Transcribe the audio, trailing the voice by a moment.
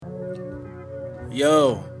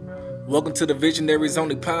Yo, welcome to the Visionaries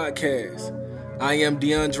Only podcast. I am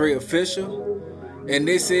DeAndre Official, and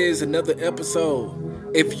this is another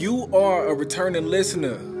episode. If you are a returning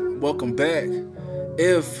listener, welcome back.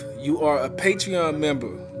 If you are a Patreon member,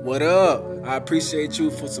 what up? I appreciate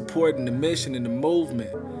you for supporting the mission and the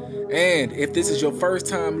movement. And if this is your first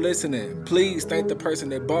time listening, please thank the person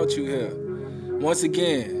that brought you here. Once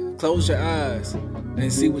again, close your eyes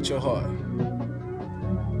and see with your heart.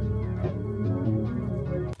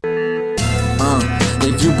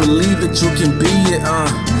 If you believe that you can be it,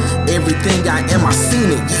 everything I am, I seen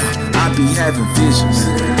it, I be having visions,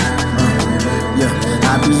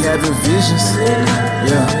 I be having visions,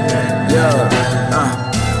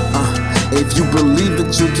 if you believe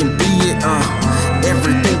that you can be it,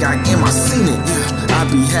 everything I am, I seen it, I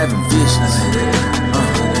be having visions,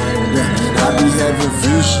 I be having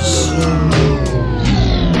visions.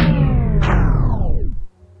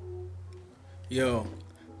 Yo,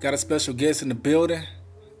 got a special guest in the building,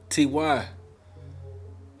 T.Y.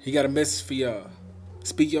 He got a message for y'all.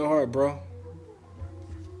 Speak your heart, bro.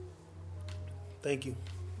 Thank you.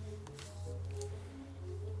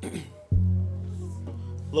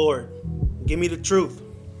 Lord, give me the truth.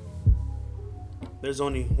 There's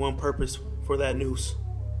only one purpose for that noose.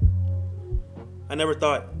 I never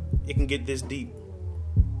thought it can get this deep,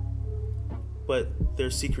 but their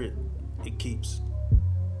secret it keeps.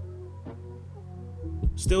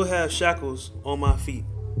 Still have shackles on my feet.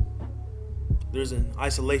 There's an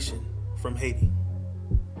isolation from Haiti.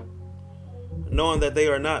 Knowing that they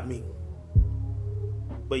are not me,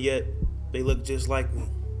 but yet they look just like me.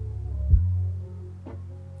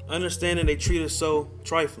 Understanding they treat us so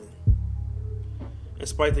trifling,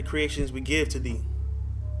 despite the creations we give to thee.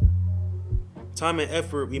 Time and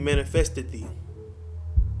effort we manifested thee.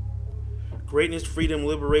 Greatness, freedom,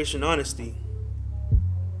 liberation, honesty.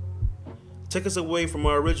 Take us away from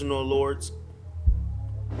our original lords.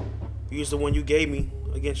 Use the one you gave me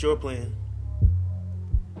against your plan.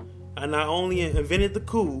 I not only invented the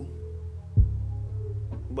coup,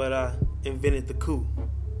 but I invented the coup.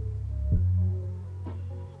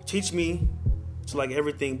 Teach me to like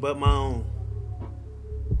everything but my own.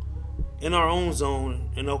 In our own zone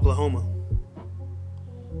in Oklahoma.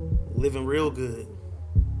 Living real good.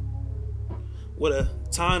 What a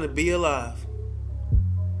time to be alive.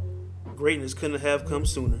 Greatness couldn't have come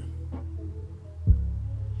sooner.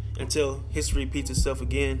 Until history repeats itself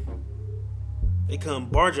again, they come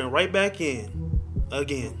barging right back in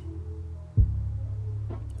again.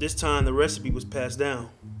 This time the recipe was passed down.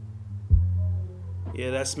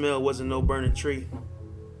 Yeah, that smell wasn't no burning tree.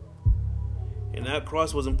 And that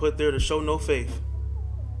cross wasn't put there to show no faith.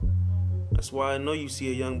 That's why I know you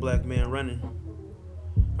see a young black man running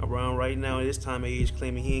around right now at this time of age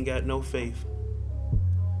claiming he ain't got no faith.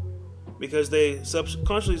 Because they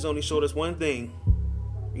subconsciously only showed us one thing.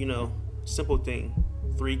 Simple thing,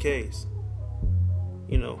 3 Ks.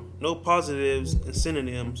 No positives and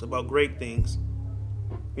synonyms about great things.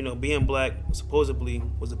 Being black supposedly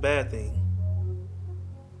was a bad thing.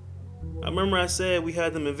 I remember I said we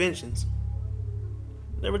had them inventions.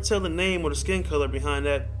 Never tell the name or the skin color behind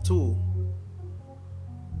that tool.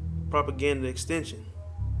 Propaganda extension.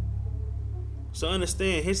 So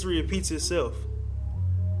understand, history repeats itself.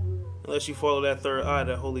 Unless you follow that third eye,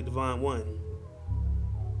 that holy divine one.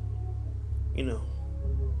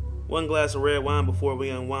 One glass of red wine before we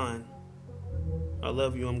unwind. I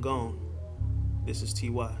love you, I'm gone. This is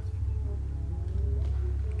T.Y.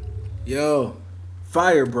 Yo,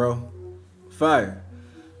 fire, bro. Fire.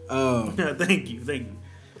 Thank you.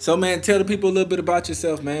 So, man, tell the people a little bit about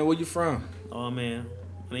yourself, man. Where you from? Oh, man.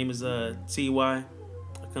 My name is T.Y.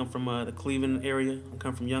 I come from the Cleveland area. I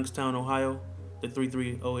come from Youngstown, Ohio, the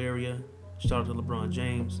 330 area. Shout out to LeBron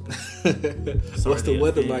James. What's the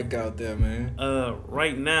weather like out there, man?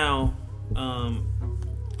 Right now,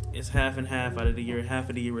 it's half and half out of the year. Half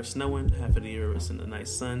of the year is snowing, half of the year is in the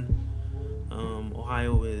nice sun.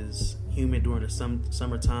 Ohio is humid during the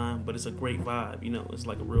summertime, but it's a great vibe. It's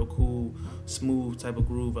like a real cool, smooth type of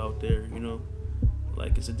groove out there.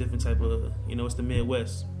 Like it's a different type of, it's the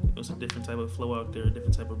Midwest. It's a different type of flow out there, a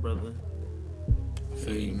different type of brother.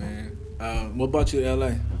 Feel you, man. What about you,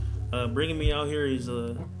 LA? Bringing me out here is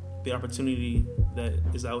the opportunity that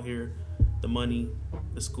is out here, the money,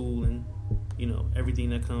 the school, and everything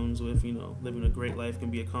that comes with living a great life can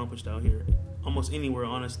be accomplished out here, almost anywhere,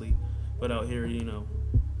 honestly. But out here,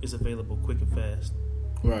 it's available quick and fast.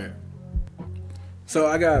 Right. So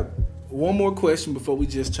I got one more question before we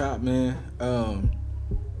just chop, man.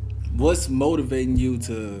 What's motivating you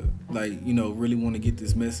to really want to get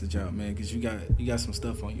this message out, man? Because you got some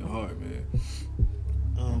stuff on your heart, man.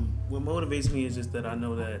 What what motivates me is just that I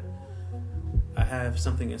know that I have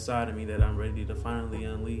something inside of me that I'm ready to finally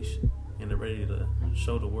unleash and ready to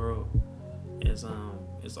show the world. It's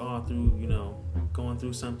all through, going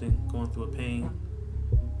through something, going through a pain,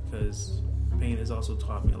 because pain has also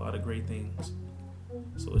taught me a lot of great things.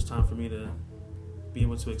 So it's time for me to be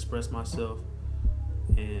able to express myself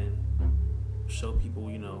and show people,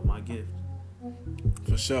 my gift.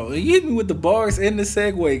 For sure. You hit me with the bars and the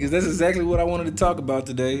segue, because that's exactly what I wanted to talk about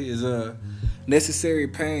today is necessary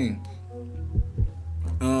pain.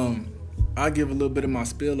 I'll give a little bit of my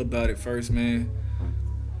spiel about it first, man.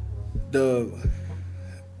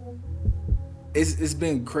 It's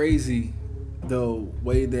been crazy the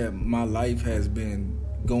way that my life has been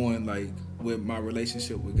going, like with my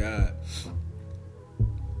relationship with God.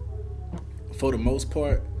 For the most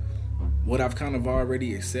part, what I've kind of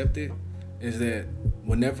already accepted is that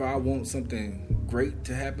whenever I want something great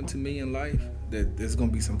to happen to me in life, that there's going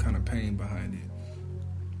to be some kind of pain behind it.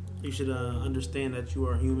 You should understand that you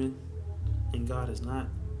are human and God is not.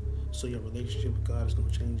 So your relationship with God is going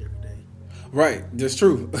to change every day. Right, that's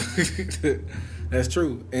true. That's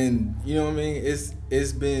true. And you know what I mean?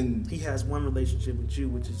 It's been... He has one relationship with you,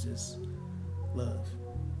 which is just love.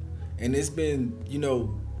 And it's been,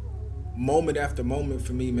 moment after moment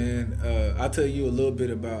for me, man. I'll tell you a little bit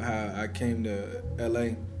about how I came to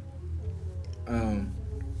LA.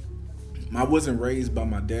 I wasn't raised by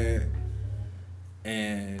my dad.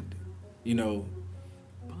 And,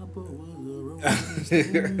 Papa was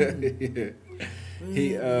a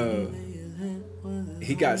yeah.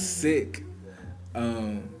 He got sick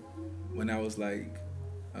when I was like,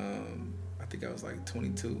 I think I was like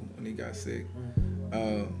 22 when he got sick.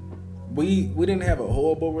 We didn't have a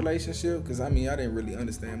horrible relationship because I didn't really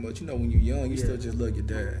understand much. When you're young, you still just love your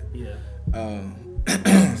dad. Yeah.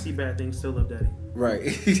 See bad things, still love daddy.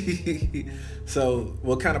 Right. So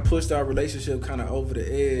what kind of pushed our relationship kind of over the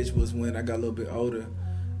edge was when I got a little bit older,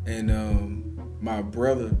 and my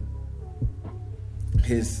brother,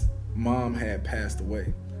 his mom had passed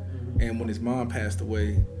away. And when his mom passed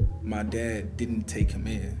away, my dad didn't take him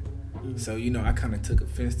in. So, I kind of took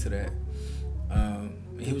offense to that.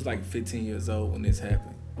 He was like 15 years old when this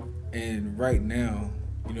happened. And right now,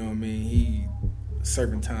 he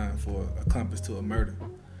serving time for accomplice to a murder.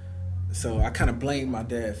 So I kind of blamed my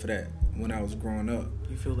dad for that when I was growing up.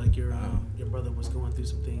 You feel like your brother was going through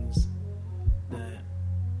some things that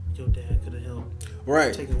your dad could have helped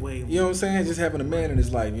take away. You know what I'm saying? Just having a man in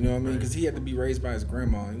his life, you know what I mean? Because he had to be raised by his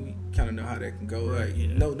grandma, and we kind of know how that can go. Right, like,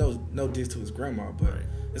 yeah. No diss to his grandma, but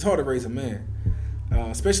it's hard to raise a man,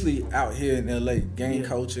 especially out here in LA. Gang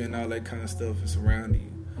culture and all that kind of stuff is surrounding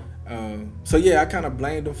you. So I kind of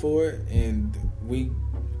blamed him for it, and we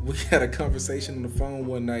had a conversation on the phone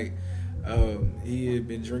one night. He had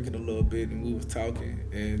been drinking a little bit, and we was talking,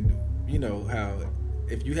 and how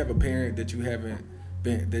if you have a parent that you haven't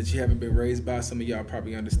been raised by, some of y'all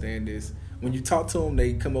probably understand this. When you talk to them,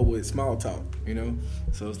 they come up with small talk,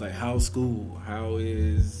 So it's like, how's school? How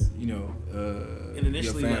is, and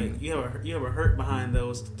initially, your family? like, you have a hurt behind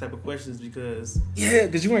those type of questions because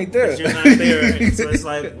you ain't there. You're not there. So it's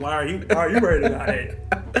like, why are you worried about it?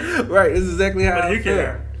 Right, this is exactly how you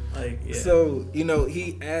care. So he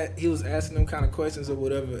was asking them kind of questions or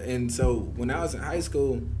whatever, and so when I was in high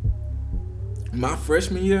school, my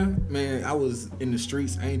freshman year, man, I was in the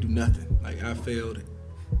streets. I ain't do nothing. Like, I failed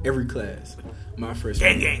every class my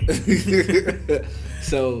freshman year.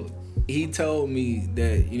 So he told me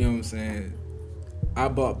that, you know what I'm saying, I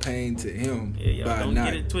brought pain to him by don't not...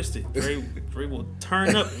 get it twisted. Dre will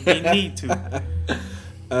turn up if he need to.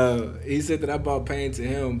 He said that I brought pain to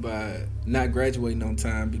him by not graduating on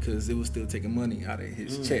time because it was still taking money out of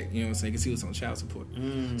his check, you know what I'm saying, because he was on child support.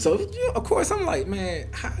 So, of course, I'm like, man,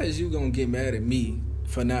 how is you going to get mad at me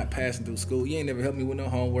for not passing through school? You ain't never helped me with no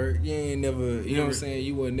homework. You ain't never, you know what I'm saying,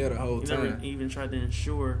 you weren't there the whole time. Never even tried to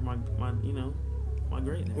ensure my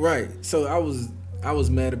greatness. Right. So I was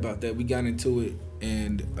mad about that. We got into it,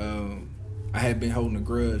 and I had been holding a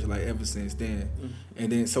grudge, like, ever since then.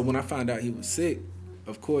 And then, so when I found out he was sick,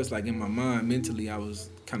 of course, like, in my mind, mentally, I was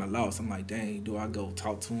kind of lost. I'm like, dang, do I go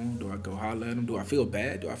talk to him? Do I go holler at him? Do I feel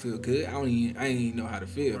bad? Do I feel good? I ain't even know how to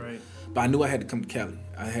feel. Right. But I knew I had to come to Cali.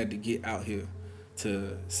 I had to get out here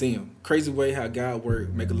to see him. Crazy way how God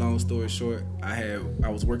worked. Make a long story short, I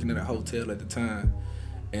was working at a hotel at the time,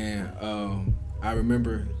 and I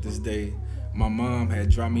remember this day, my mom had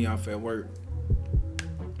dropped me off at work,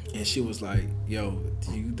 and she was like, yo,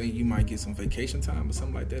 do you think you might get some vacation time or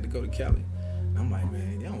something like that to go to Cali? I'm like,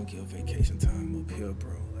 man, they don't give vacation time up here,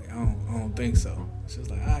 bro. Like, I don't think so. She was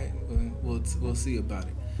like, all right, we'll see about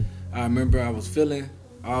it. I remember I was feeling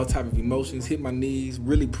all type of emotions, hit my knees,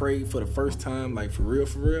 really prayed for the first time, like for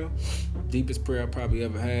real. Deepest prayer I probably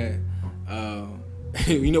ever had.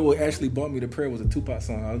 You know what actually brought me to prayer was a Tupac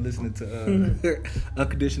song. I was listening to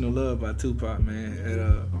Unconditional Love by Tupac, man.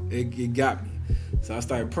 And it got me. So I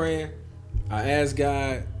started praying. I asked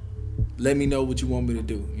God, let me know what you want me to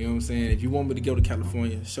do. You know what I'm saying? If you want me to go to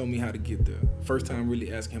California, show me how to get there. First time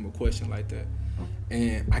really asking him a question like that.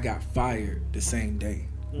 And I got fired the same day,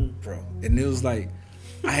 bro. And it was like,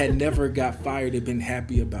 I had never got fired and been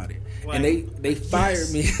happy about it. Like, and they fired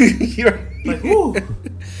me. Like, woo.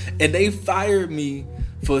 And they fired me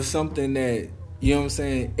for something that, you know what I'm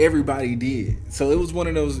saying, everybody did. So it was one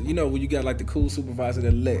of those, you know, when you got like the cool supervisor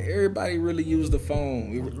that let everybody really use the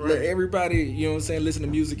phone. Let everybody, you know what I'm saying, listen to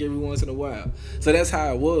music every once in a while. So that's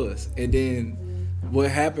how it was. And then what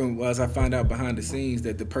happened was I found out behind the scenes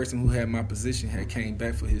that the person who had my position had came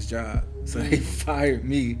back for his job. So they fired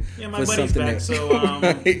me my for buddy's something back, that...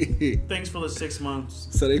 so thanks for the 6 months.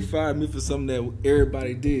 So they fired me for something that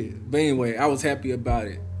everybody did. But anyway, I was happy about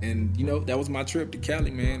it. And, you know, that was my trip to Cali,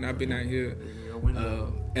 man. I've been out here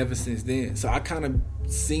ever since then. So I kind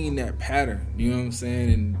of seen that pattern, you know what I'm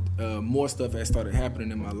saying? And more stuff has started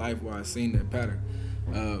happening in my life where I seen that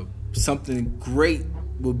pattern. Something great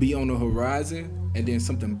will be on the horizon, and then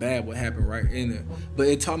something bad will happen right in there. But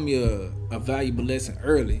it taught me a valuable lesson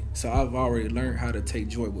early, so I've already learned how to take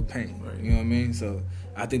joy with pain. Right. You know what I mean? So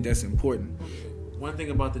I think that's important. One thing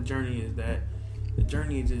about the journey is that the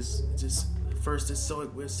journey is just first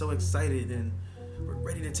we're so excited and we're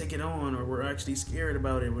ready to take it on, or we're actually scared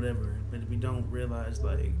about it, or whatever. But we don't realize,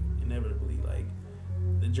 like, inevitably, like,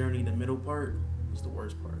 the journey, the middle part is the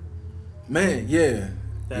worst part. Man, yeah.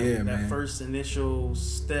 That first initial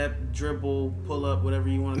step, dribble, pull up, whatever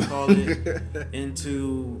you want to call it,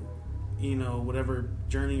 into, you know, whatever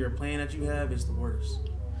journey or plan that you have is the worst.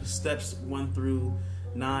 The steps 1 through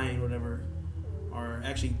 9, whatever, or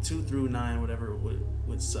actually 2 through 9, whatever,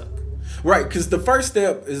 would suck. Right, because the first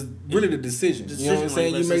step is really the decision. You know what I'm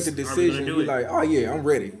saying? You make the decision, you're like, oh yeah, I'm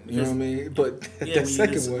ready. You know what I mean? But the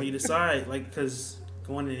second one, when you decide, like, because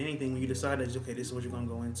going into anything, when you decide that, okay, this is what you're going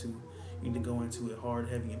to go into, you need to go into it hard,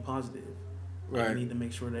 heavy, and positive. Right. You need to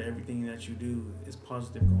make sure that everything that you do is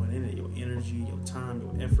positive going in it. Your energy, your time,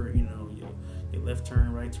 your effort, you know, your left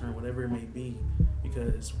turn, right turn, whatever it may be.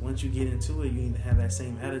 Because once you get into it, you need to have that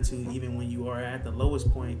same attitude even when you are at the lowest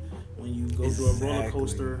point, when you go through a roller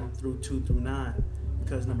coaster through 2 through 9.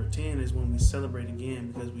 Because number 10 is when we celebrate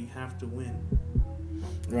again, because we have to win.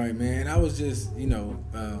 Right, man. I was just, you know,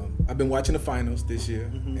 I've been watching the finals this year,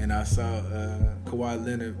 and I saw Kawhi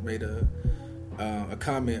Leonard made a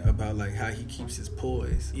comment about like how he keeps his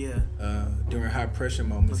poise. Yeah. During high pressure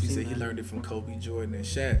moments, he said he learned it from Kobe, Jordan, and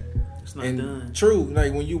Shaq. It's not done. True,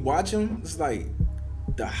 like when you watch him, it's like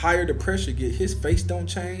the higher the pressure get, his face don't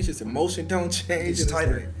change, his emotion don't change. It's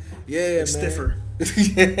tighter. Like, yeah, it's man.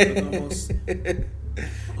 Stiffer. Almost.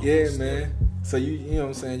 Yeah, man. So you know what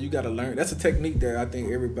I'm saying, you got to learn. That's a technique that I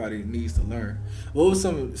think everybody needs to learn. What was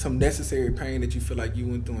some necessary pain that you feel like you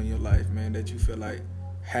went through in your life, man, that you feel like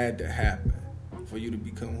had to happen for you to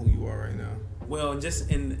become who you are right now? Well, just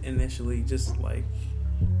initially, just like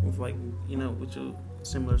with, like, you know, with your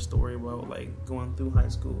similar story about like going through high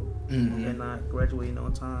school and not graduating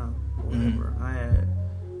on time or whatever. I had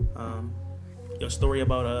your story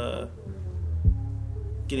about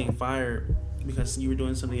getting fired because you were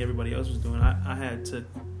doing something everybody else was doing. I had took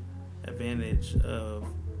advantage of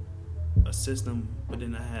a system, but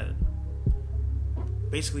then I had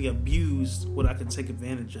basically abused what I could take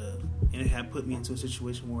advantage of, and it had put me into a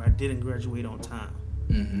situation where I didn't graduate on time.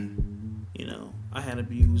 You know, I had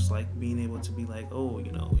abused like being able to be like, oh,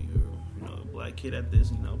 you know, you're a black kid at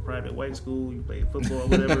this, you know, private white school, you play football,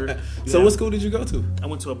 whatever. So what school did you go to? I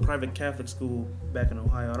went to a private Catholic school back in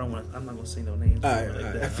Ohio. I'm not gonna say no names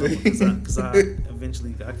that because I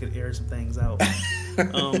eventually I could air some things out.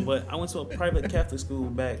 But I went to a private Catholic school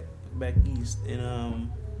back east, and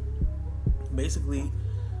basically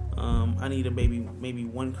I needed maybe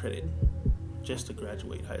 1 credit just to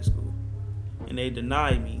graduate high school, and they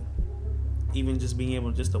denied me even just being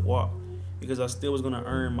able just to walk, because I still was going to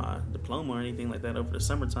earn my diploma or anything like that over the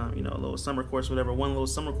summertime, you know, a little summer course, whatever, one little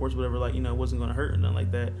summer course, whatever, like, you know, it wasn't going to hurt or nothing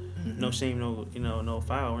like that. No shame, no, you know, no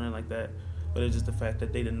foul or anything like that. But it's just the fact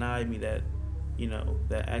that they denied me that, you know,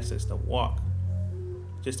 that access to walk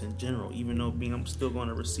just in general, even though I'm still going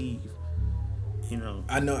to receive, you know.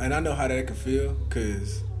 I know how that could feel,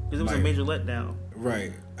 because it was a major letdown.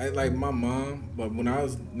 Right. Like my mom, but when I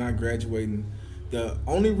was not graduating, the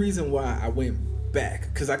only reason why I went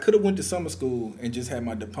back because I could have went to summer school and just had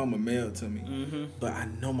my diploma mailed to me, but I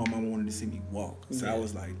know my mama wanted to see me walk, so I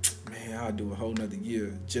was like, man, I'll do a whole nother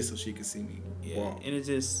year just so she could see me walk. And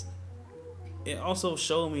it also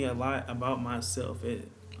showed me a lot about myself. It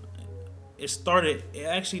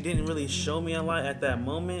actually didn't really show me a lot at that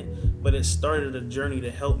moment, but it started a journey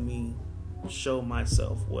to help me show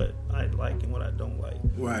myself what I like and what I don't like.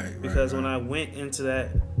 Right. Because when I went into that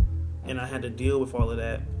and I had to deal with all of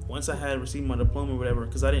that, once I had received my diploma or whatever,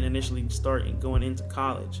 because I didn't initially start going into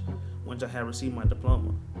college once I had received my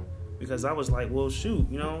diploma. Because I was like, well, shoot,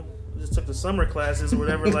 I just took the summer classes or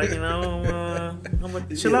whatever, like, I'm going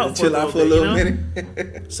to chill out for a little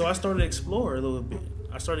minute. So I started to explore a little bit.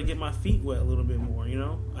 I started to get my feet wet a little bit more,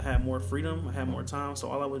 I had more freedom, I had more time, so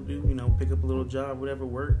all I would do, pick up a little job, whatever,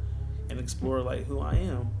 work, and explore, like, who I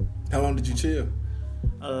am. How long did you chill?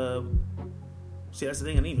 See, that's the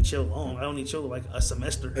thing, I didn't even chill long. I only chilled, like, a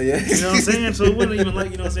semester. Yeah. You know what I'm saying? So it wasn't even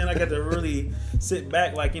like, I got to really sit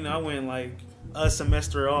back, like, I went, like, a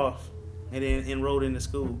semester off and then enrolled into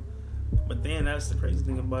school. But then that's the crazy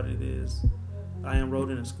thing about it is I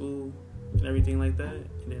enrolled into school and everything like that,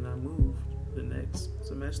 and then I moved the next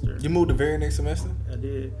semester. You moved the very next semester? I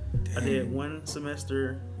did. Dang. I did one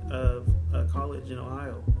semester of college in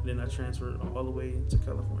Ohio. Then I transferred all the way to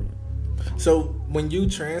California. So when you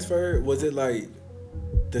transferred, was it like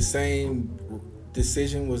the same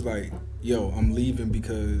decision? Was like, yo, I'm leaving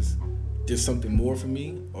because there's something more for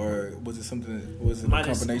me, or was it a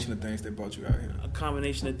combination of things that brought you out here? A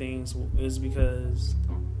combination of things is because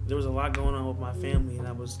there was a lot going on with my family, and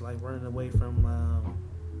I was like running away from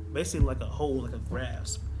basically like a hold, like a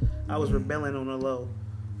grasp. I was rebelling on the low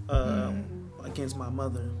against my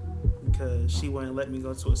mother because she wouldn't let me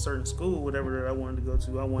go to a certain school, whatever that I wanted to go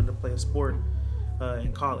to. I wanted to play a sport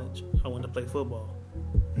in college. I wanted to play football.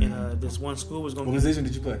 And this one school was going to. What position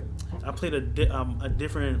did you play? I played a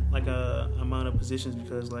different amount of positions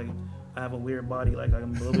because like I have a weird body. Like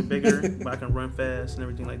I'm a little bit bigger, but I can run fast and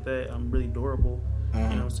everything like that. I'm really durable. You know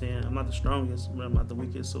what I'm saying? I'm not the strongest, but I'm not the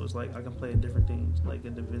weakest. So it's like I can play different things, like a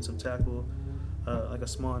defensive tackle, like a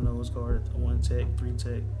small nose guard, a 1 tech, 3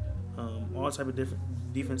 tech, all type of different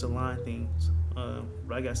defensive line things.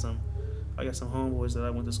 But I got some homeboys that I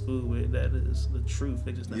went to school with that is the truth.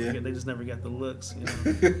 They just never got the looks.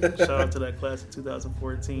 Shout out to that class of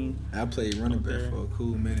 2014. I played running back for a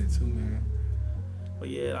cool minute too, man. But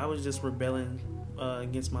yeah, I was just rebelling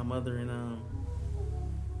against my mother, and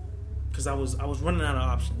because I was running out of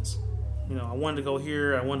options. I wanted to go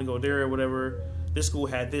here, I wanted to go there, or whatever. This school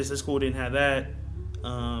had this school didn't have that.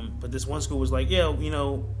 But this one school was like, yeah, we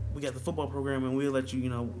got the football program and we'll let you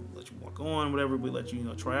walk on, whatever. We'll let you,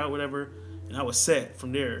 try out, whatever. And I was set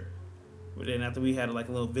from there. But then after we had like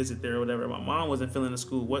a little visit there or whatever, my mom wasn't feeling the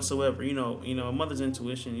school whatsoever. A mother's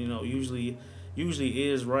intuition, usually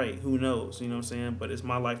is right. Who knows? You know what I'm saying? But it's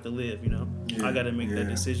my life to live, Yeah, I got to make that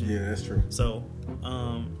decision. Yeah, that's true. So,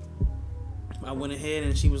 I went ahead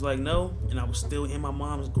and she was like, no. And I was still in my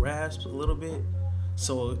mom's grasp a little bit.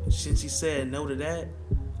 So since she said no to that,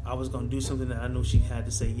 I was going to do something that I knew she had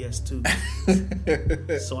to say yes to.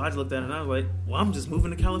 So I just looked at her and I was like, well, I'm just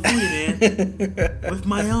moving to California then with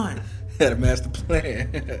my aunt. Had a master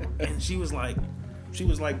plan. And she was like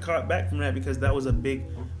caught back from that because that was a big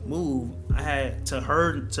move. I had to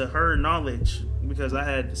her knowledge because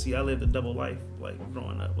I lived a double life, like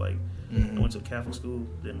growing up. Like I went to a Catholic school,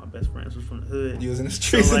 then my best friends was from the hood. You was in the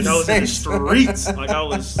streets. So, I was in the streets. Like I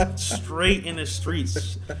was straight in the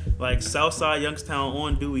streets. Like Southside Youngstown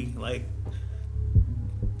on Dewey. Like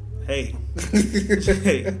hey.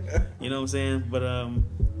 Hey. You know what I'm saying? But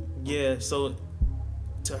yeah, so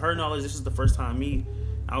to her knowledge, this is the first time me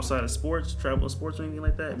outside of sports, travel sports or anything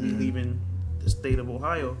like that, me leaving the state of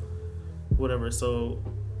Ohio, whatever. So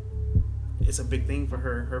it's a big thing for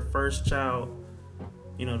her. Her first child,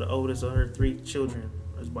 the oldest of her 3 children,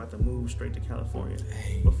 is about to move straight to California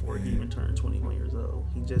before he even turned 21 years old.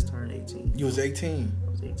 He just turned 18. You was 18?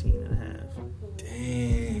 I was 18 and a half.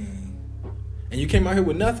 Dang. And you came out here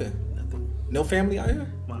with nothing? Nothing. No family out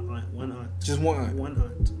here? My aunt, one aunt. Just one aunt? One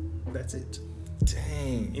aunt. That's it.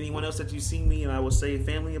 Dang. Anyone else that you see me and I will say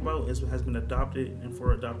family about has been adopted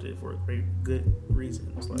for a good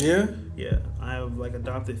reason. It's like, yeah. I have like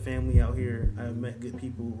adopted family out here. I have met good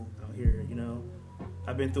people out here.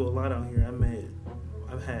 I've been through a lot out here.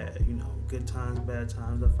 I've had good times, bad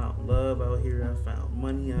times. I found love out here. I found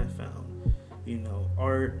money. I found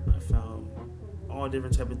art. I found all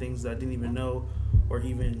different type of things that I didn't even know or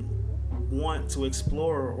even want to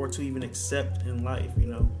explore or to even accept in life.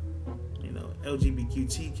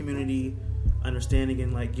 LGBTQ community, understanding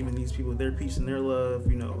and like giving these people their peace and their love,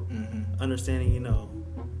 understanding,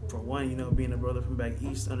 for one, you know, being a brother from back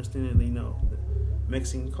east, understanding, you know, the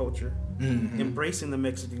Mexican culture, embracing the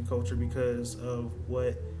Mexican culture because of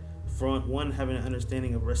what, for one, having an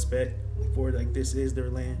understanding of respect for, like, this is their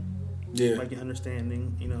land. Yeah. Like, an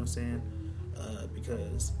understanding, you know what I'm saying?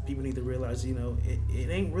 Because people need to realize, you know, it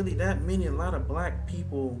ain't really that many, a lot of black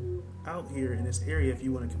people out here in this area if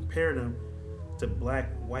you want to compare them to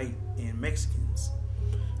black, white, and Mexicans.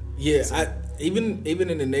 Yeah, so, even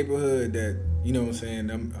in the neighborhood that, you know what I'm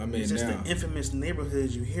saying, I'm in it's just now. the infamous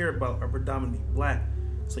neighborhoods you hear about are predominantly black.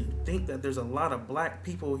 So you think that there's a lot of black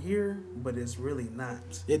people here, but it's really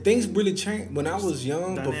not. Yeah, things really changed. When I was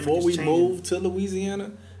young, before we moved to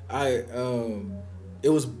Louisiana, it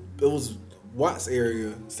was Watts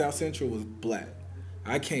area, South Central was black.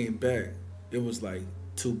 I came back, it was like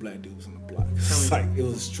 2 black dudes on the block. It's like it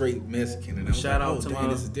was straight Mexican, and I was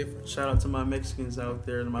this is different. Shout out to my Mexicans out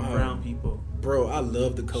there and my brown people. Bro, I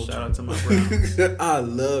love the culture. Shout out to my browns. I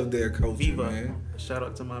love their culture, Viva. man. Shout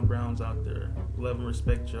out to my browns out there. Love and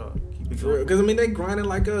respect y'all. Keep it going. Because I mean, they grinding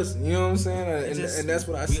like us. You know what I'm saying? And that's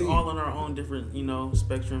what I see. We all on our own different, you know,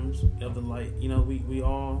 spectrums of the light. You know, we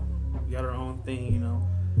all got our own thing. You know,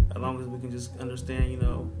 as long as we can just understand. You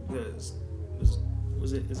know, because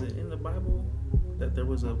is it in the Bible that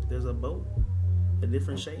there's a boat of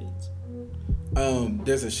different shades?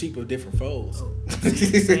 There's a sheep of different folds. Oh,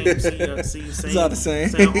 same, it's all the same.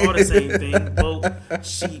 All the same thing. Boat,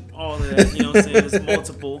 sheep, all of that. You know what I'm saying? It's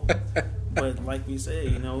multiple. But like we say,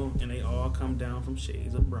 you know, and they all come down from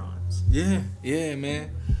shades of bronze. Yeah,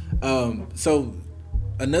 man. So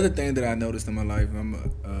another thing that I noticed in my life, and I'm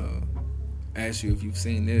gonna ask you if you've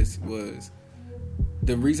seen this, was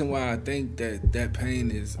the reason why I think that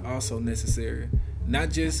pain is also necessary, not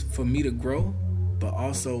just for me to grow, but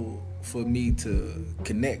also for me to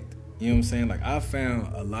connect. You know what I'm saying? Like, I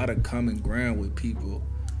found a lot of common ground with people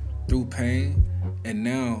through pain, and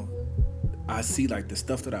now I see, like, the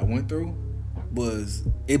stuff that I went through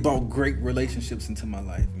it brought great relationships into my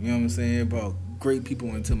life. You know what I'm saying? It brought great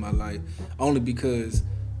people into my life, only because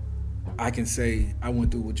I can say I went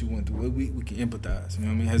through what you went through. We can empathize. You know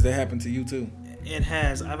what I mean? Has that happened to you too? It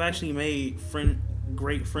has. I've actually made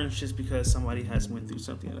great friendships because somebody has went through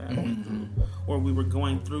something that I went through, or we were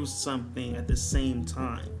going through something at the same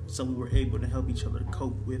time, so we were able to help each other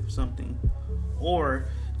cope with something, or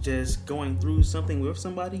just going through something with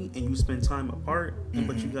somebody and you spend time apart,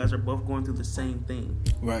 but you guys are both going through the same thing.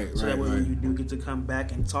 Right. So that way when you do get to come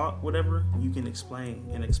back and talk, whatever, you can explain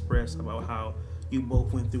and express about how you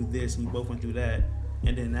both went through this and you both went through that.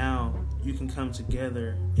 And then now you can come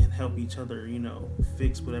together and help each other, you know,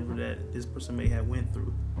 fix whatever that this person may have went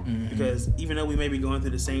through. Because even though we may be going through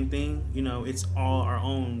the same thing, you know, it's all our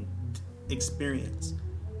own experience.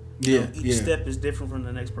 Each step is different from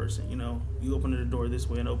the next person. You know, you open the door this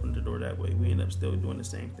way and open the door that way. We end up still doing the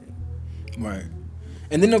same thing. Right.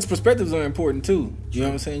 And then those perspectives are important too. You know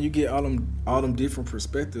what I'm saying? You get all them different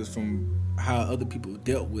perspectives from how other people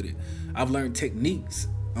dealt with it. I've learned techniques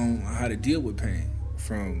on how to deal with pain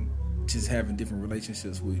from just having different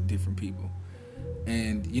relationships with different people.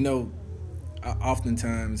 And you know,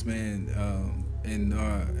 oftentimes, man, in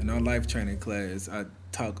our life training class, I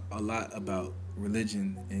talk a lot about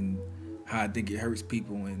religion and how I think it hurts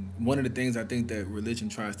people. And one of the things I think that religion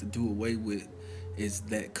tries to do away with is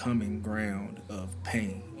that common ground of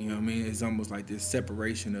pain. You know what I mean? It's almost like this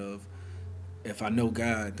separation of, if I know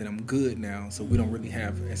God, then I'm good now, so we don't really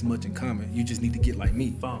have as much in common. You just need to get like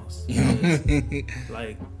me. False. You know?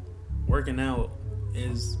 Like, working out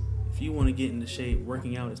is, if you want to get into shape,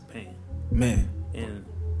 working out is pain. Man. And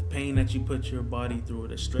the pain that you put your body through, or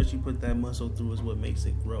the stress you put that muscle through, is what makes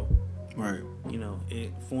it grow. Right. You know,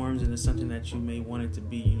 it forms into something that you may want it to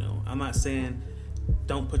be. You know, I'm not saying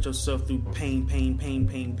don't put yourself through pain, and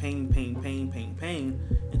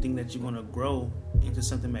think that you're going to grow into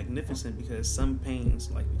something magnificent, because some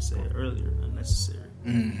pains, like we said earlier, are unnecessary.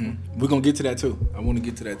 We're going to get to that too. I want to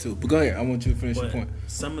get to that too. But go ahead. I want you to finish your point.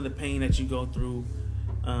 Some of the pain that you go through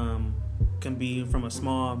can be from a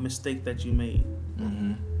small mistake that you made.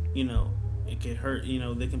 You know, it can hurt. You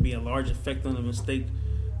know, there can be a large effect on the mistake,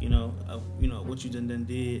 you know, what you done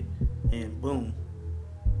did, and boom,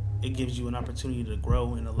 it gives you an opportunity to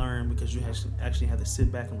grow and to learn, because you actually have to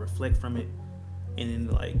sit back and reflect from it. And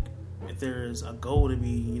then, like, if there's a goal to be,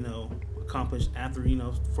 you know, accomplished after, you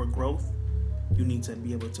know, for growth, you need to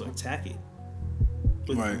be able to attack it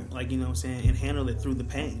with, like, you know what I'm saying, and handle it through the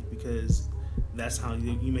pain, because that's how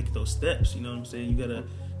you make those steps. You know what I'm saying? You gotta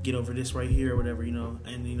get over this right here or whatever, you know,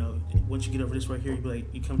 and you know, once you get over this right here, you be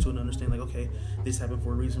like, you come to an understanding like, okay, this happened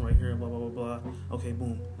for a reason right here, blah blah blah blah. Okay,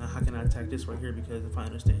 boom. Now how can I attack this right here? Because if I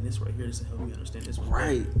understand this right here, this will help me understand this one.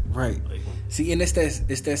 Right. Like, see, and it's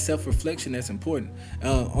that self-reflection that's important.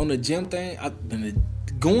 On the gym thing,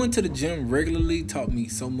 going to the gym regularly taught me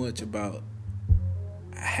so much about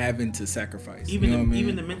having to sacrifice.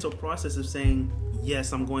 Even the mental process of saying,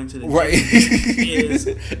 yes, I'm going to the gym. Right. It's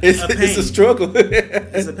a struggle.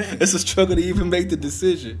 It's a pain. It's a struggle to even make the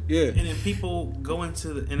decision. Yeah. And then people go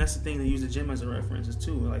into and that's the thing, they use the gym as a reference is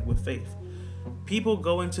too, like with faith. People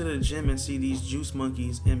go into the gym and see these juice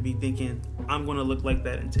monkeys and be thinking, I'm going to look like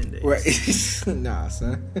that in 10 days. Right. Nah,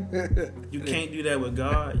 son. You can't do that with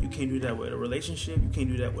God. You can't do that with a relationship. You can't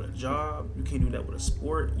do that with a job. You can't do that with a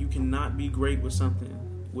sport. You cannot be great with something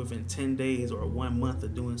within 10 days or 1 month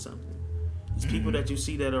of doing something. These people that you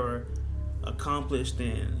see that are accomplished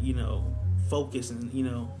and, you know, focused and, you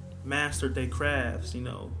know, mastered their crafts, you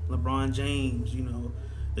know, LeBron James, you know,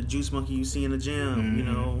 the juice monkey you see in the gym, you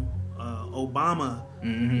know, Obama,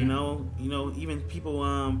 you know, even people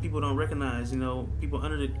don't recognize, you know, people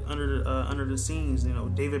under the scenes, you know,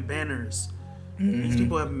 David Banners. These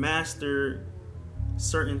people have mastered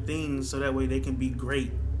certain things so that way they can be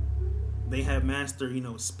great. They have mastered, you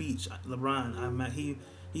know, speech. LeBron,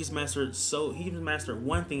 he's mastered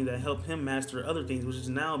one thing that helped him master other things, which is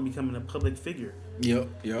now becoming a public figure. Yep.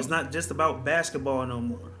 It's not just about basketball no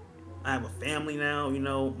more. I have a family now, you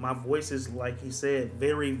know, my voice is, like he said,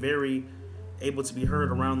 very, very able to be heard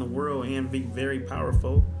around the world and be very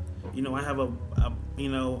powerful. You know, I have a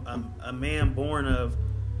man born of,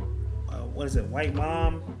 white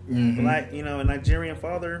mom, black, you know, a Nigerian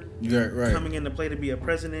father, right, coming into play to be a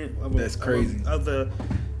president. That's crazy.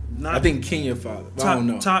 I think Kenya father. I don't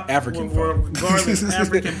know. African father. Regardless,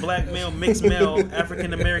 African black male, mixed male,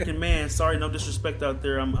 African American man. Sorry, no disrespect out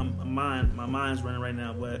there. My mind's running right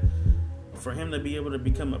now, but for him to be able to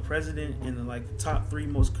become a president in the like top 3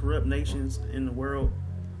 most corrupt nations in the world,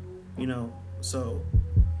 you know, so.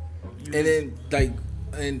 And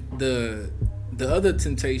the other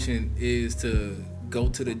temptation is to go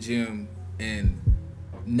to the gym and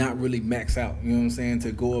not really max out, you know what I'm saying?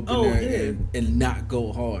 To go up in there and not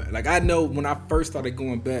go hard. Like, I know when I first started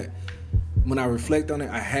going back, when I reflect on it,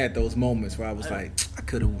 I had those moments where I was like, I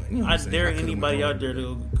could have won. You know what I'm saying? Dare anybody out there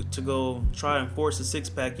to go try and force a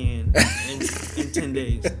 6-pack in 10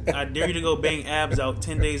 days. I dare you to go bang abs out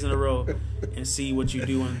 10 days in a row and see what you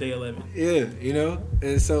do on day 11. Yeah, you know?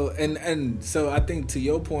 And so I think to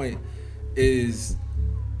your point is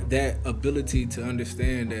that ability to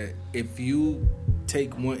understand that if you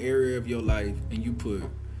take one area of your life and you put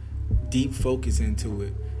deep focus into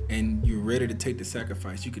it and you're ready to take the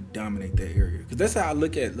sacrifice, you could dominate that area. Because that's how I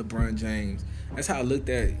look at LeBron James. That's how I looked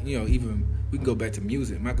at, you know, even we can go back to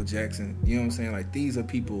music, Michael Jackson. You know what I'm saying? Like, these are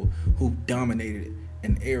people who dominated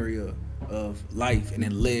an area of life and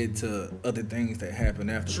it led to other things that happened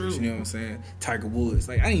afterwards. You know what I'm saying? Tiger Woods.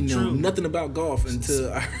 Like, I didn't know nothing about golf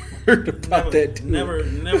until I heard about that dude. Never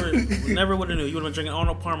would have knew. You would have been drinking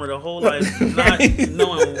Arnold Palmer the whole life, not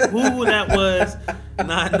knowing who that was,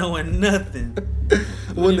 not knowing nothing.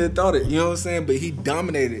 Wouldn't have thought it, you know what I'm saying? But he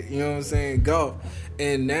dominated, you know what I'm saying, golf.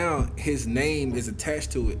 And now his name is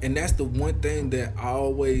attached to it. And that's the one thing that I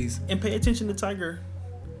always... And pay attention to Tiger.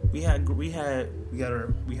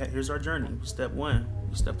 Here's our journey. Step 1,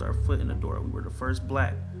 we stepped our foot in the door. We were the first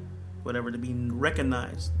black, whatever, to be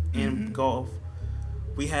recognized in golf.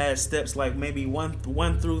 We had steps like maybe 1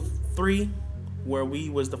 through 3, where we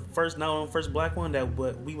was the first, not only first black one that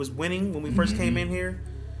we was winning when we first came in here.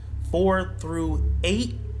 4 through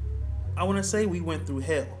 8, I want to say we went through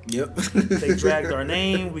hell. Yep. They dragged our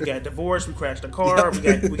name. We got divorced. We crashed a car.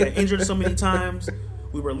 Yep. We got injured so many times.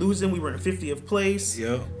 We were losing. We were in 50th place.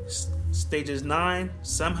 Yep. Stages 9.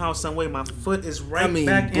 Somehow, some way, my foot is back in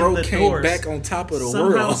the doors. Came back on top of the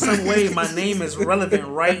world. Somehow, some way, my name is relevant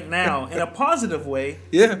right now in a positive way.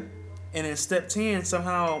 Yeah. And in step 10,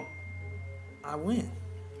 somehow, I win.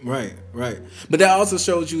 Right. But that also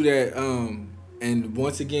shows you that, and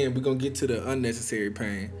once again, we're going to get to the unnecessary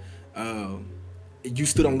pain. You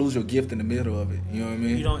still don't lose your gift in the middle of it. You know what I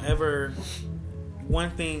mean? You don't ever...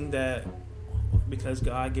 One thing that... Because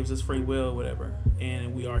God gives us free will, whatever,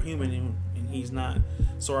 and we are human and He's not.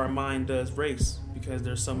 So our mind does race because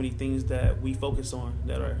there's so many things that we focus on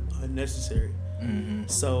that are unnecessary.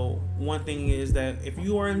 So one thing is that if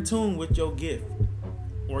you are in tune with your gift,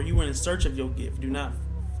 or you are in search of your gift, do not,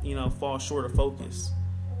 fall short of focus.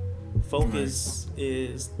 Focus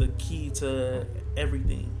is the key to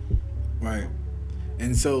everything. Right.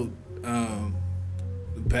 And so,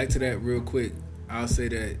 back to that real quick. I'll say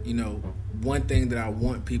that, you know, one thing that I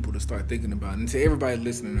want people to start thinking about, and to everybody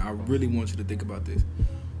listening, I really want you to think about this.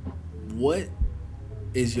 What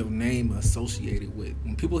is your name associated with?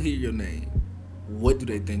 When people hear your name, what do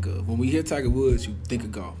they think of? When we hear Tiger Woods, you think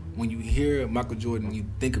of golf. When you hear Michael Jordan, you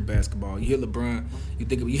think of basketball. You hear LeBron,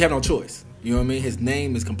 you have no choice. You know what I mean? His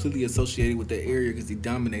name is completely associated with that area because he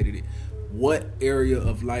dominated it. What area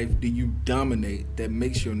of life do you dominate that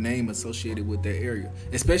makes your name associated with that area?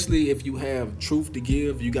 Especially if you have truth to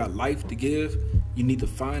give, you got life to give, you need to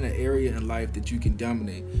find an area in life that you can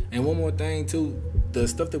dominate. And one more thing too, the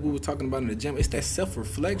stuff that we were talking about in the gym, it's that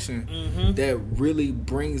self-reflection that really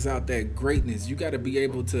brings out that greatness. You got to be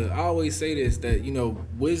able to, I always say this, that, you know,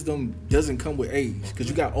 wisdom doesn't come with age because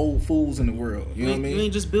you got old fools in the world. You know what I mean? You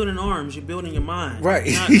ain't just building arms, you're building your mind. Right.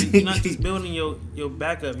 You're not just building your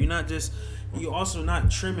backup. You're also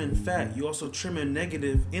not trimming fat. You're also trimming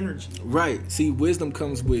negative energy. Right. See, wisdom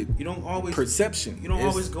comes with perception. You don't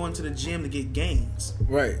always go into the gym to get gains.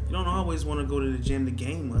 Right. You don't always want to go to the gym to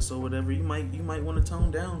gain muscle or whatever. You might want to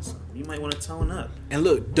tone down some. You might want to tone up. And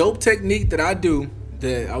look, dope technique that I do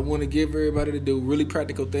that I want to give everybody to do, really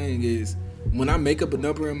practical thing is when I make up a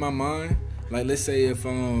number in my mind, like let's say if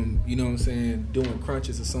you know what I'm saying, doing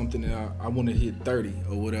crunches or something and I want to hit 30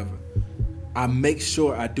 or whatever. I make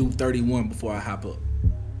sure I do 31 before I hop up.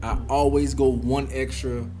 I always go one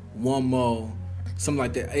extra, one more, something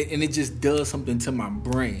like that. And it just does something to my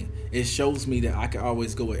brain. It shows me that I can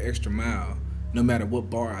always go an extra mile no matter what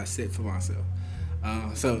bar I set for myself.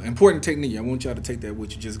 So important technique. I want y'all to take that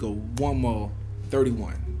with you. Just go one more,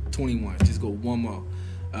 31, 21. Just go one more.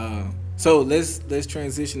 So let's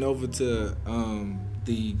transition over to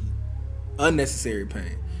the unnecessary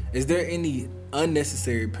pain. Is there any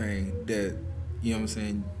unnecessary pain that, you know what I'm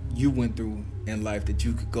saying, you went through in life that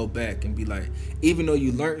you could go back and be like, even though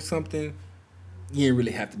you learned something, you didn't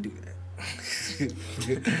really have to do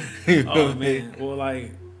that? Oh man, well,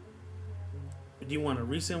 like, do you want a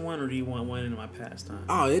recent one or do you want one in my past time?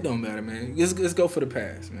 Oh, it don't matter, man. Let's go for the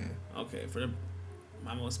past, man. Okay,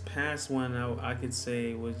 my most past one, I could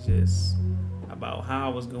say was just about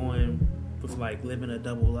how I was going with like living a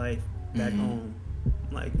double life back home.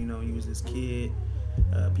 Like, you know, you was this kid.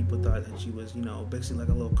 People thought that you was, you know, basically like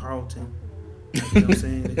a little Carlton. Like, you know what I'm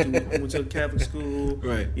saying? That you went to a Catholic school.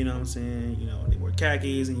 Right. You know what I'm saying? You know, they wear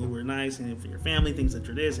khakis and you were nice, and for your family thinks that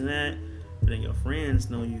you're this and that. But then your friends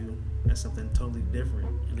know you as something totally different.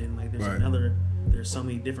 And then like there's so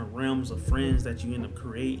many different realms of friends that you end up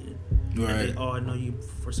creating. Right. And they all know you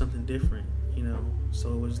for something different, you know?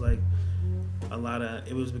 So it was like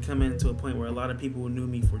it was becoming to a point where a lot of people knew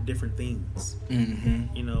me for different things.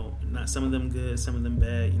 You know, not some of them good, some of them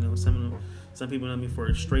bad. You know, some people know me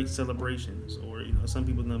for straight celebrations, or you know, some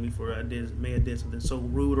people know me for may have did something so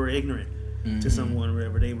rude or ignorant to someone, or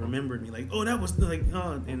whatever. They remembered me like, oh, that was like,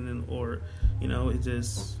 and then, or you know, it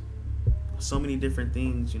just so many different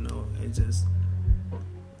things. You know, it just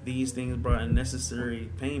these things brought unnecessary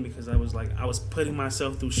pain because I was putting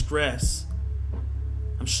myself through stress.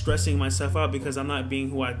 I'm stressing myself out because I'm not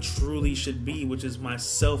being who I truly should be, which is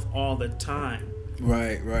myself all the time.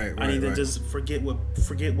 Right. I need to just forget what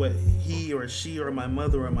he or she or my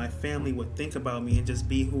mother or my family would think about me and just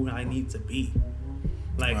be who I need to be.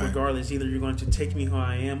 Like, regardless, either you're going to take me how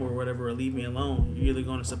I am or whatever, or leave me alone. You're either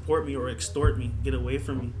going to support me or extort me. Get away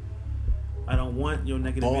from me. I don't want your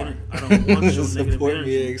negative energy. I don't want your negative support energy.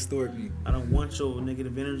 Me, extort me. I don't want your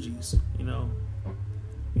negative energies. You know.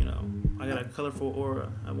 I got a colorful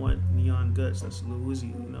aura. I want neon guts. That's Lil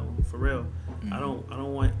Uzi, you know, for real. I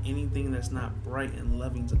don't want anything that's not bright and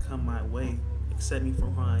loving to come my way. Accept me for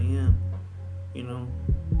who I am. You know,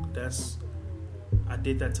 I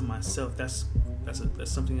did that to myself. That's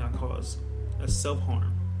something I call as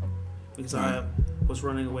self-harm. Because I was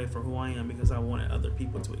running away from who I am because I wanted other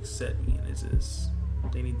people to accept me, and it's just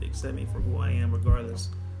they need to accept me for who I am regardless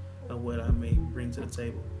of what I may bring to the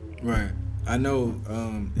table. Right. I know,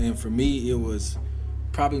 and for me, it was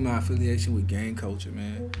probably my affiliation with gang culture,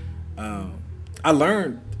 man. I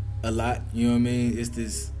learned a lot, you know what I mean? It's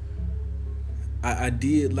this, I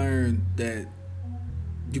did learn that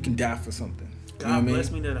you can die for something. God bless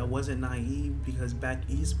me that I wasn't naive, because back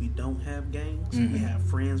east we don't have gangs. We have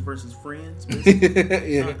friends versus friends.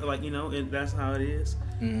 Yeah. Like, you know, that's how it is.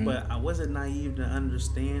 But I wasn't naive to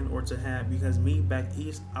understand or to have, because me back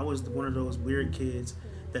east, I was one of those weird kids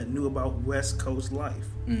that knew about West Coast life,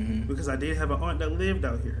 because I did have an aunt that lived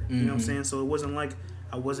out here. You know what I'm saying? So it wasn't like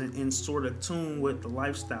I wasn't in sort of tune with the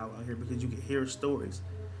lifestyle out here, because you could hear stories.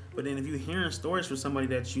 But then if you're hearing stories from somebody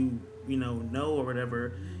that you know or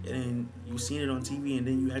whatever, and you've seen it on TV, and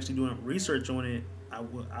then you actually doing research on it,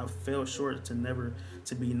 I fell short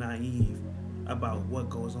to be naive about what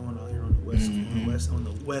goes on out here on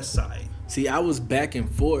the west side. See, I was back and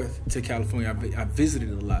forth to California. I visited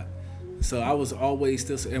a lot, so I was always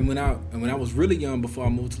still. And when I was really young, before I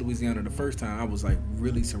moved to Louisiana the first time, I was like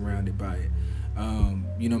really surrounded by it.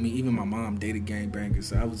 You know what I mean? Even my mom dated gangbangers,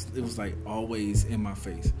 so it was like always in my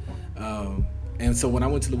face. And so when I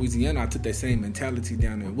went to Louisiana, I took that same mentality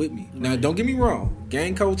down there with me. Now, don't get me wrong.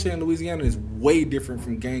 Gang culture in Louisiana is way different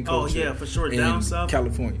from gang culture. Oh, yeah, for sure. In down south,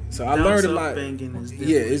 California. So I learned a lot. Banging is different.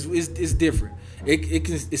 Yeah, it's different.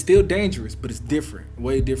 It's still dangerous, but it's different.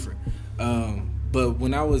 Way different. But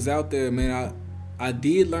when I was out there, man, I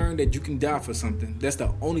did learn that you can die for something. That's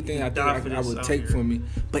the only thing I think I would take from me.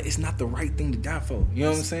 But it's not the right thing to die for. You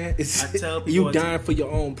know what I'm saying? I tell people you dying for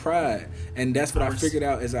your own pride. And that's what I figured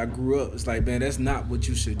out as I grew up. It's like, man, that's not what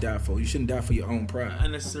you should die for. You shouldn't die for your own pride.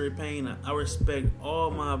 Unnecessary pain. I respect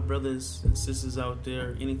all my brothers and sisters out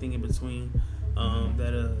there, anything in between,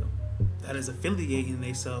 that is affiliating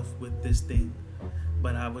themselves with this thing.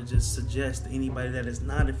 But I would just suggest to anybody that is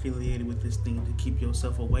not affiliated with this thing to keep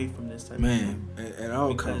yourself away from this type of thing. At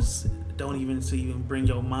all costs. Because don't even bring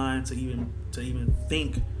your mind to even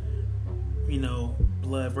think,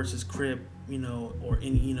 blood versus Crip, or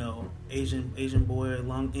any, Asian boy,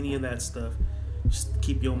 any of that stuff. Just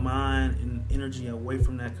keep your mind and energy away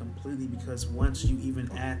from that completely, because once you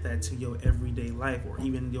even add that to your everyday life or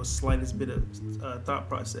even your slightest bit of thought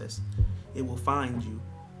process, it will find you.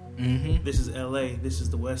 Mm-hmm. This is LA. This is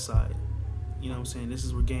the West Side. You know what I'm saying? This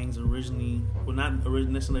is where gangs not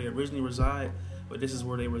necessarily originally reside, but this is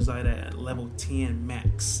where they reside at level 10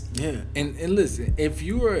 max. Yeah, and listen, if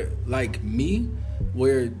you were like me,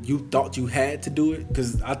 where you thought you had to do it,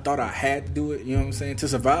 because I thought I had to do it, you know what I'm saying? To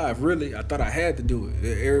survive, really, I thought I had to do it.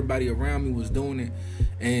 Everybody around me was doing it,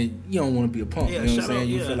 and you don't want to be a punk. Yeah, you know what I'm saying?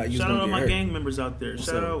 You feel like you're going to get hurt. Shout out to my gang members out there.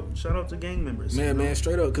 Shout out to gang members. Man,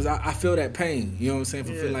 straight up, because I feel that pain, you know what I'm saying?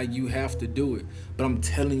 For feeling like you have to do it. But I'm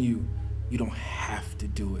telling you, you don't have to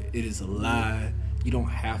do it. It is a lie. You don't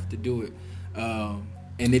have to do it.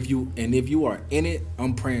 And if you are in it,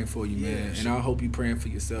 I'm praying for you, man. And I hope you're praying for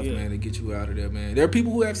yourself, man, to get you out of there, man. There are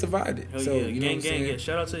people who have survived it. Hell so yeah. you know gang. Yeah.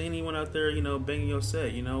 Shout out to anyone out there, banging your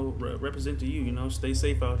set, represent to you, stay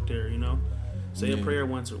safe out there, Say a prayer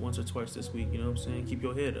once or twice this week, you know what I'm saying? Keep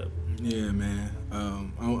your head up. Yeah, man.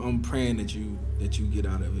 I'm praying that you get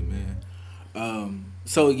out of it, man.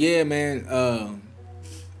 So yeah, man.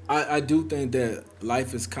 I do think that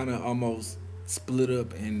life is kind of almost split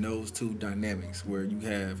up in those two dynamics, where you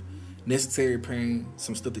have necessary pain,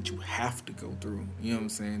 some stuff that you have to go through, you know what I'm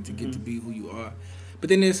saying, to get to be who you are. But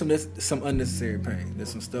then there's some unnecessary pain. There's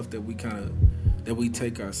some stuff that we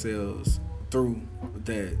take ourselves through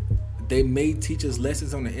that they may teach us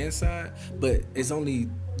lessons on the inside, but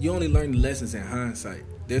you only learn the lessons in hindsight.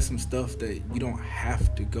 There's some stuff that you don't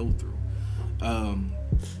have to go through.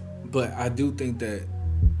 But I do think that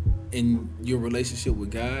in your relationship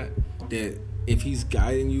with God, that if he's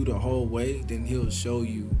guiding you the whole way, then he'll show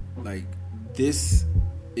you, like, this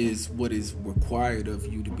is what is required of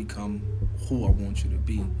you to become who I want you to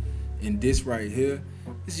be. And this right here,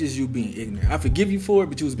 it's just you being ignorant. I forgive you for it,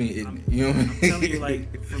 but you was being ignorant. You know what I mean? I'm telling you,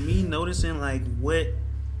 like, for me, noticing, like,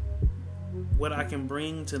 what I can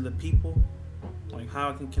bring to the people, like,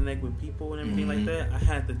 how I can connect with people and everything like that, I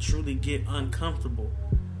had to truly get uncomfortable.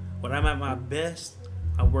 When I'm at my best,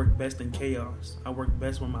 I work best in chaos. I work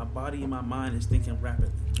best when my body and my mind is thinking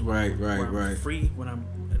rapidly. Right. Free, when I'm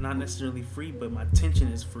not necessarily free, but my tension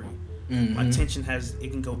is free. Mm-hmm. My tension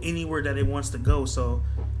it can go anywhere that it wants to go. So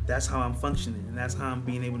that's how I'm functioning, and that's how I'm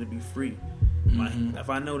being able to be free. Mm-hmm. If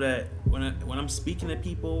I know that when I'm speaking to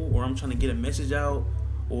people, or I'm trying to get a message out,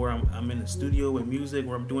 or I'm in the studio with music,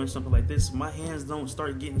 or I'm doing something like this, my hands don't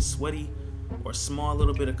start getting sweaty or small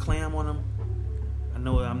little bit of clam on them, I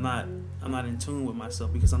know that I'm not in tune with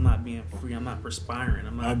myself, because I'm not being free. I'm not perspiring.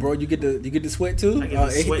 I'm not. Bro, you get the sweat too. I get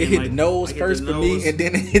the sweat. It hit the nose first for me, and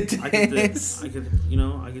then it hit the hands. I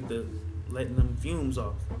get the letting them fumes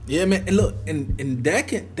off. Yeah, man. And look, and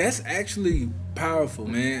that's actually powerful,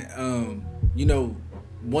 man.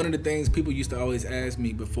 One of the things people used to always ask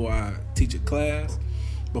me before I teach a class,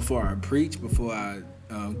 before I preach, before I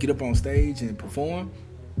get up on stage and perform,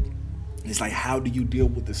 it's like, how do you deal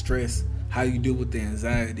with the stress? How do you deal with the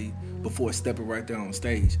anxiety before stepping right there on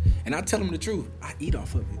stage? And I tell them the truth. I eat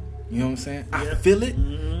off of it. You know what I'm saying? I feel it.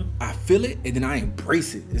 Mm-hmm. I feel it, and then I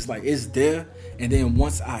embrace it. It's like, it's there. And then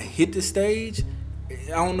once I hit the stage,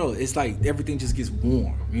 I don't know. It's like everything just gets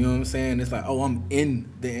warm. You know what I'm saying? It's like, oh, I'm in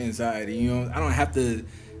the anxiety. You know, I don't have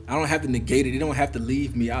to negate it. It don't have to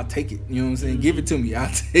leave me. I'll take it. You know what I'm saying? Mm-hmm. Give it to me.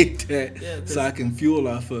 I'll take that, so I can fuel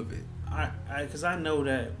off of it. because I know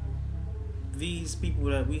that these people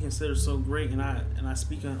that we consider so great, and I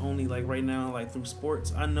speak on only like right now, like through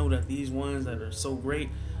sports. I know that these ones that are so great,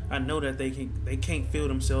 I know that they can't feel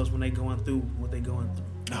themselves when they going through what they going through.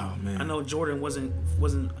 Oh man, I know Jordan wasn't.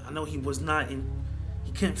 I know he was not in.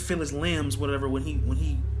 He couldn't feel his limbs, whatever, when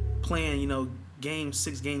he playing, game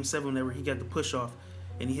 6, game 7, whenever he got the push off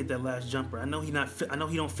and he hit that last jumper. I know he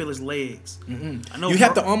don't feel his legs. Mm-hmm. I know you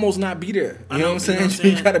have to almost not be there. You know what I'm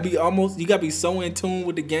saying? You gotta be so in tune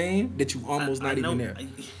with the game that you almost not even there.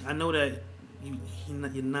 I know that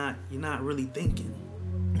you're not really thinking.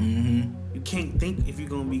 Mm-hmm. You can't think if you're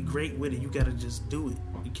gonna be great with it. You gotta just do it.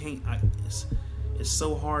 You can't. It's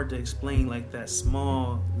so hard to explain, like, that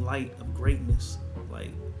small light of greatness.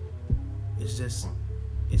 Like, it's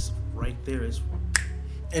right there.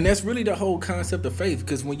 And that's really the whole concept of faith,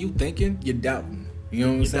 because when you thinking, you're doubting. You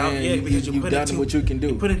know what I'm saying? Yeah, because you doubting what you can do.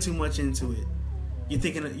 You're putting too much into it. You're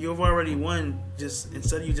thinking you've already won. Just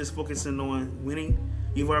instead of you just focusing on winning,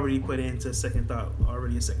 you've already put into a second thought.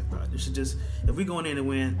 You should just, if we're going in to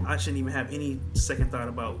win, I shouldn't even have any second thought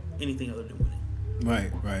about anything other than winning.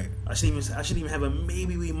 Right. I shouldn't even have a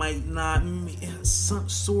maybe we might not, some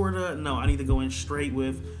sorta. No, I need to go in straight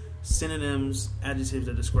with synonyms, adjectives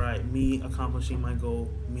that describe me accomplishing my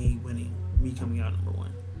goal, me winning, me coming out number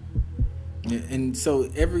 1. Yeah, and so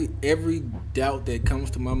every doubt that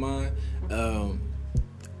comes to my mind,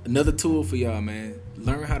 another tool for y'all, man.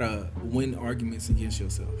 Learn how to win arguments against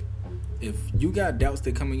yourself. If you got doubts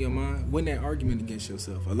that come in your mind, win that argument against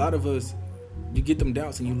yourself. A lot of us, you get them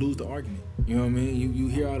doubts and you lose the argument. You know what I mean?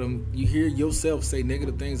 You hear yourself say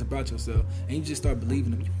negative things about yourself, and you just start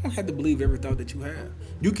believing them. You don't have to believe every thought that you have.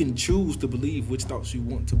 You can choose to believe which thoughts you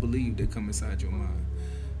want to believe that come inside your mind.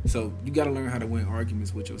 So you got to learn how to win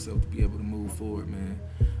arguments with yourself to be able to move forward, man.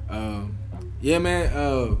 Yeah, man.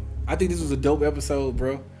 I think this was a dope episode,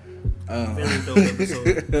 bro. Very dope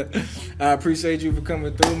episode. I appreciate you for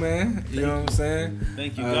coming through, man. You know what I'm saying?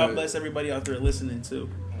 Thank you. God bless everybody out there listening too.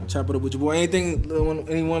 Chop it up with your boy.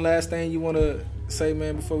 Any one last thing you want to say,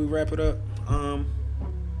 man, before we wrap it up? I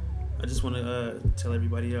just want to tell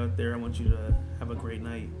everybody out there, I want you to have a great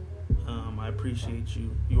night. I appreciate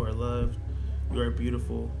you. You are loved. You are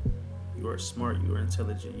beautiful. You are smart. You are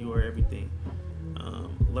intelligent. You are everything.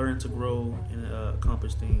 Learn to grow and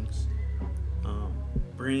accomplish things.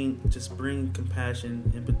 Bring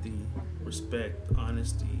compassion, empathy, respect,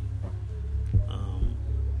 honesty,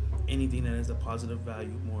 anything that has a positive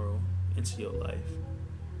value, moral into your life,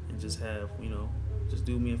 and just have, just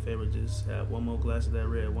do me a favor, just have one more glass of that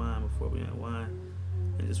red wine before we unwind,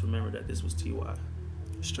 and just remember that this was TY.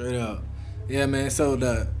 Straight up. Yeah, man. So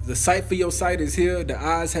the sight for your sight is here. The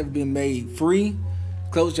eyes have been made free.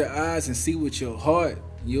 Close your eyes and see with your heart.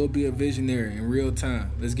 You'll be a visionary in real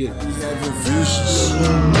time. Let's get it.